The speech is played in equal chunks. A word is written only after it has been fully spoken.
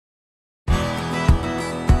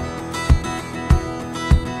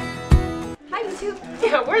Hi, YouTube.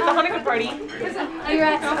 Yeah, we're at the Hanukkah party. We're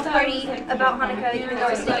at a party about Hanukkah, even though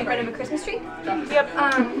we're sitting in front of a Christmas tree. Yep.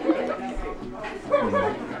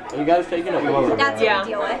 Are you guys taking it? That's what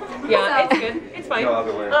we deal with. Yeah, it's good. It's fine.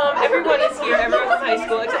 Everyone is here. Everyone's in high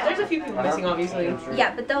school, except there's a few people missing, obviously.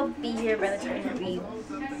 Yeah, but they'll be here by the time that we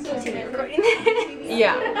continue recording.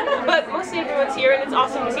 Yeah, but mostly everyone's here, and it's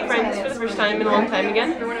awesome to see friends for the first time in a long time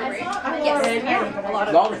again. Yes. And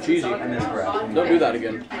yeah. That was cheesy. Don't do that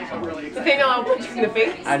again. The thing I'll put you in the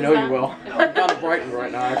face. I know you will. I'm kind of frightened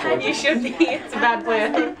right now, actually. You should be. It's a bad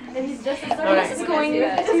plan. This is going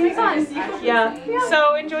to be fun. Yeah.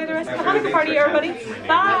 So enjoy the rest of the Hanukkah party, everybody.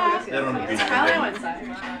 Bye.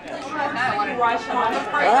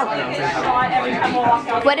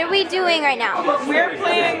 What are we doing right now? We're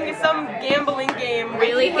playing some gambling game.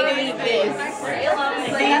 Really hate this.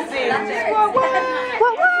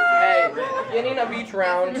 Hey, beginning of each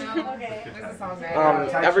round,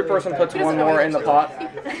 every person puts one more in the pot.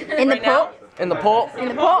 In the pot? In the pot. In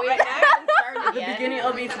the pot? At the beginning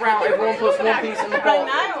of each round, everyone puts one piece in the pot.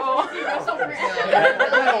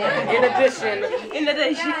 In addition,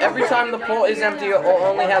 every time the pot is empty, it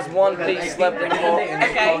only has one piece left in the pot.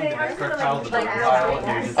 Okay.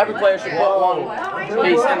 Every player should put one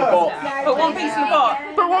piece in the pot. Put one piece in the pot.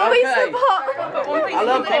 Put one piece in the pot. Put one piece I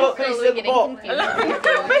love to put pieces in the pot.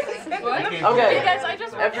 Okay.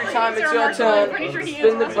 Every time it's your turn,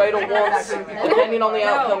 spin the dreidel once. Depending on the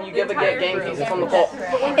outcome, you give a game pieces from the pot.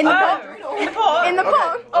 In the pot? In the pot? In the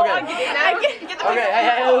pot? Oh, I get it now. Get the Okay,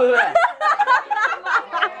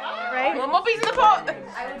 Right? One more piece in the pot.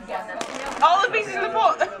 All the pieces in the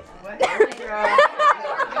pot.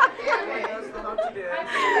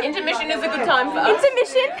 Intermission is a good time for us.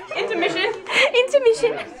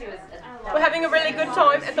 Intermission. We're having a really good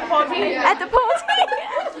time at the party. At the party?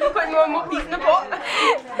 We're putting one more piece in the pot.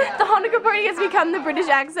 The Hanukkah party has become the British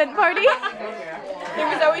accent party. It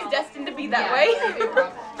was always destined to be that way.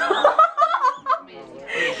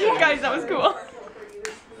 Guys, that was cool.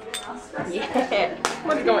 Yeah.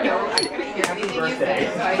 What's going on? Happy birthday.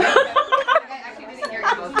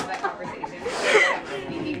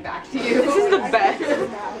 This is the best.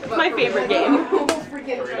 It's my favorite game.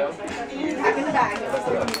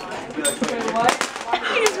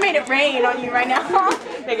 You just made it rain on you right now.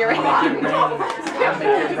 Make it rain.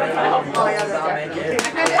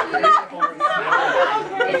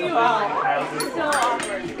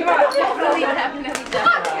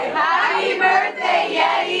 Happy birthday,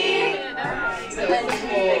 Yeti!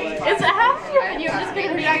 Is it half your video just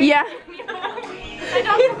being reacted? Yeah. I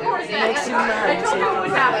don't support that. I told you what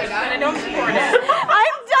would happen, and I don't support it.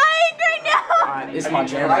 I'm dying right now! Alright, this is my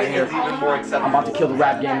jam right here. I'm about to kill the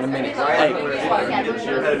rap game in a minute. Hey.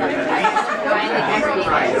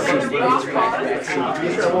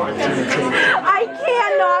 I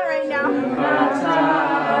cannot right now.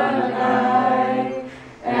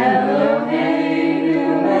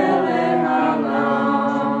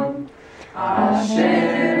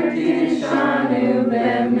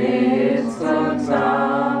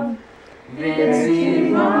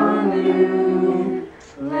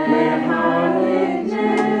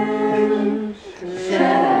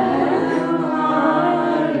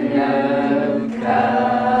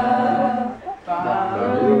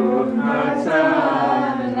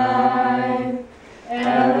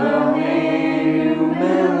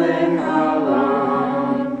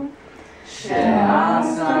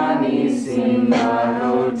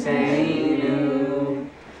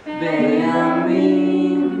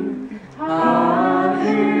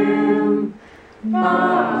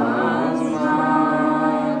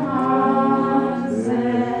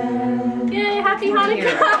 Yay, happy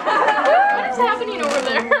Hanukkah! What is happening over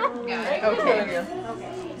there? Okay.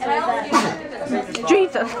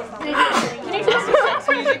 Jesus. Can you tell us some sex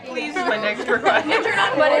Music, please, is my next request.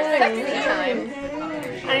 But it's sexy time.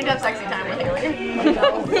 I need to have sexy time with Haley.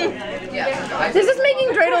 This is making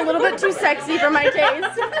dreidel a little bit too sexy for my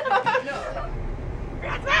taste.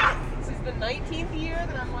 This is the 19th year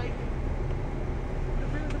that I'm like,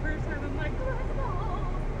 the first time I'm like,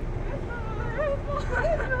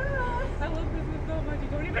 I love Christmas so much, you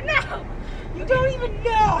don't even know! You don't even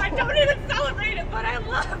know! I don't even celebrate it, but I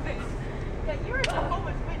love it! Yeah, you're so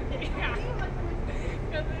much fun to me.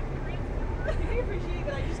 Because it's Christmas. I appreciate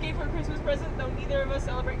that I just gave her a Christmas present, though neither of us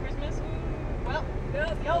celebrate Christmas. Well,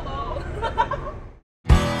 YOLO!